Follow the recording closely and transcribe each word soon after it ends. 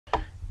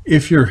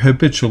If you're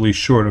habitually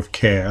short of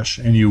cash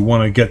and you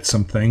want to get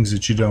some things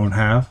that you don't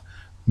have,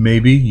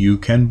 maybe you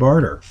can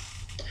barter.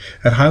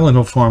 At Highland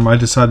Hill Farm, I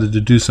decided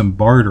to do some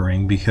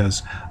bartering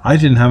because I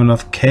didn't have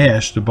enough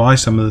cash to buy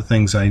some of the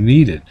things I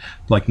needed,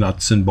 like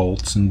nuts and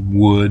bolts and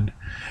wood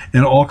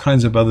and all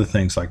kinds of other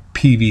things like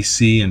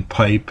PVC and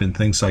pipe and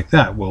things like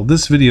that. Well,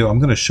 this video, I'm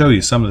going to show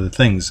you some of the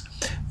things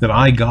that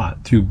I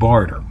got through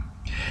barter.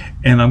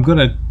 And I'm going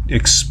to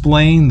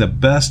explain the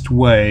best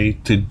way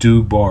to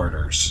do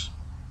barters.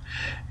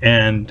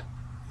 And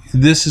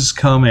this has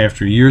come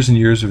after years and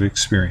years of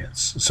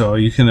experience. So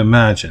you can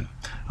imagine,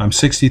 I'm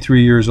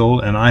 63 years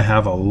old and I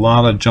have a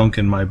lot of junk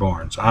in my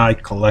barns. I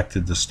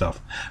collected the stuff,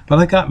 but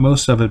I got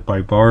most of it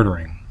by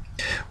bartering.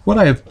 What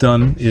I have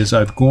done is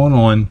I've gone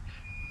on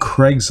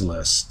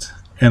Craigslist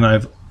and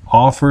I've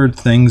offered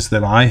things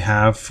that I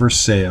have for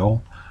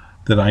sale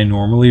that I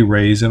normally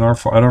raise at our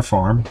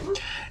farm,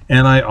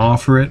 and I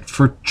offer it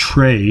for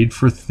trade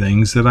for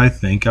things that I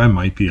think I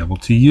might be able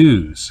to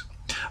use.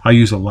 I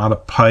use a lot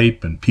of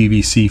pipe and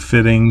PVC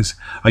fittings.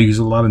 I use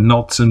a lot of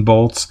nuts and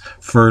bolts,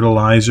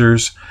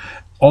 fertilizers,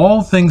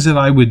 all things that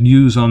I would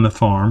use on the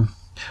farm.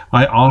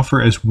 I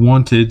offer as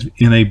wanted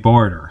in a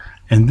barter.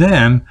 And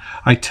then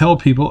I tell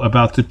people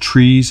about the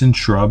trees and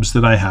shrubs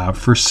that I have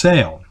for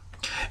sale.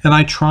 And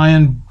I try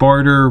and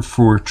barter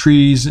for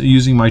trees,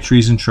 using my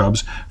trees and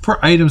shrubs,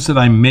 for items that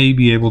I may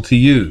be able to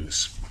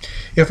use.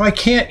 If I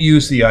can't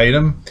use the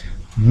item,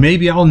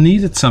 maybe I'll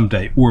need it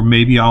someday, or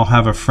maybe I'll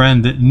have a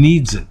friend that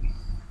needs it.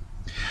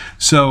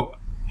 So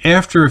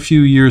after a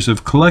few years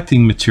of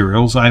collecting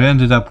materials, I've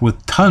ended up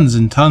with tons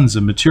and tons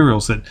of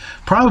materials that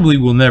probably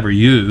will never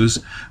use,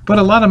 but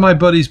a lot of my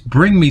buddies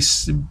bring me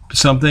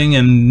something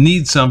and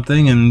need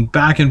something, and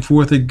back and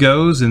forth it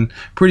goes, and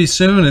pretty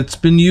soon it's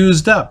been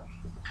used up.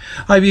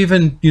 I've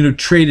even,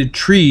 traded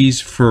trees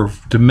for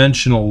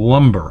dimensional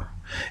lumber,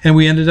 and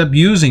we ended up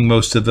using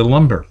most of the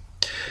lumber.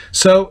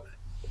 So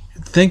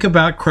think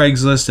about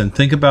Craigslist and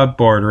think about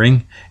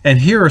bartering,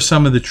 and here are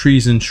some of the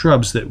trees and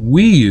shrubs that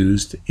we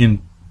used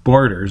in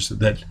barters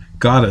that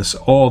got us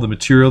all the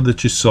material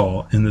that you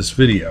saw in this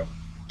video.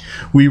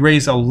 We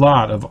raise a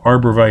lot of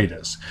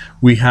arborvitaes.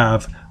 We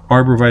have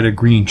arborvitae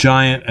green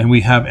giant, and we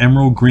have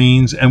emerald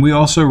greens, and we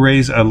also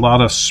raise a lot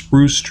of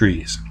spruce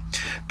trees.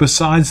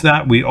 Besides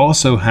that, we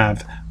also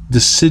have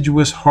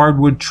deciduous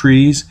hardwood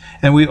trees,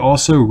 and we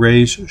also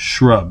raise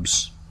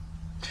shrubs.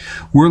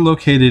 We're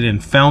located in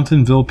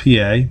Fountainville,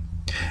 PA,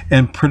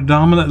 and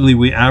predominantly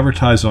we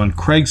advertise on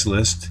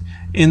Craigslist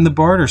in the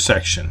barter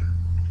section.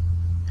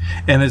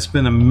 And it's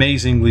been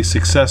amazingly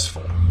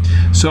successful.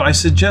 So I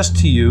suggest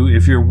to you,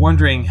 if you're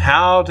wondering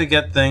how to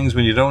get things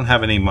when you don't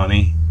have any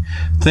money,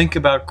 think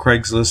about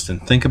Craigslist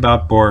and think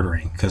about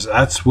bartering, because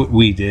that's what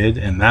we did,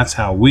 and that's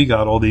how we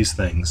got all these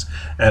things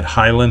at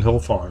Highland Hill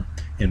Farm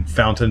in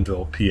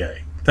Fountainville, PA.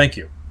 Thank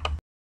you.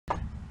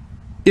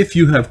 If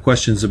you have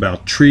questions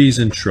about trees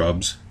and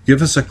shrubs,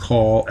 give us a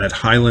call at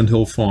Highland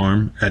Hill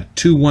Farm at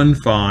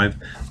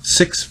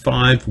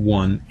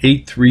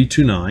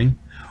 215-651-8329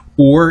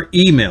 or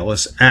email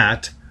us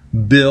at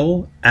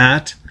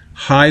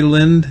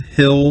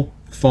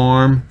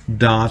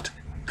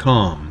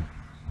bill@highlandhillfarm.com.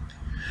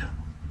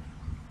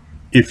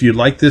 If you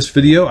like this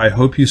video, I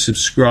hope you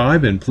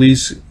subscribe, and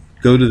please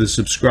go to the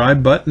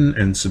subscribe button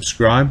and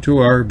subscribe to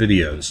our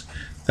videos.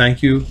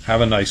 Thank you.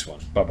 Have a nice one.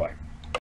 Bye-bye.